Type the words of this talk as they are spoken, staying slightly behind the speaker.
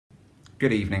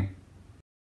Good evening.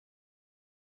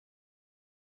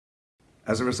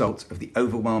 As a result of the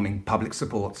overwhelming public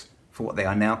support for what they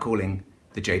are now calling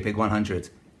the JPEG 100,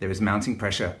 there is mounting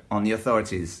pressure on the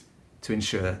authorities to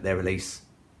ensure their release.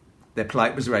 Their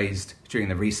plight was raised during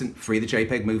the recent Free the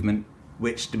JPEG movement,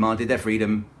 which demanded their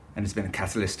freedom and has been a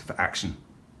catalyst for action.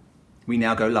 We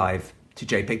now go live to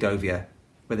JPEGovia,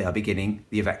 where they are beginning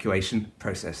the evacuation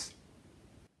process.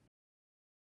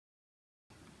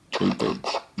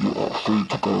 JPEGs, you are free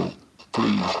to go.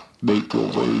 Please make your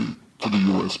way to the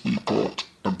USB port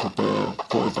and prepare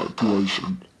for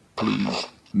evacuation. Please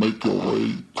make your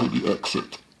way to the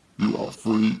exit. You are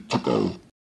free to go.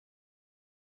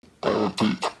 I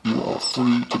repeat, you are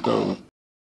free to go.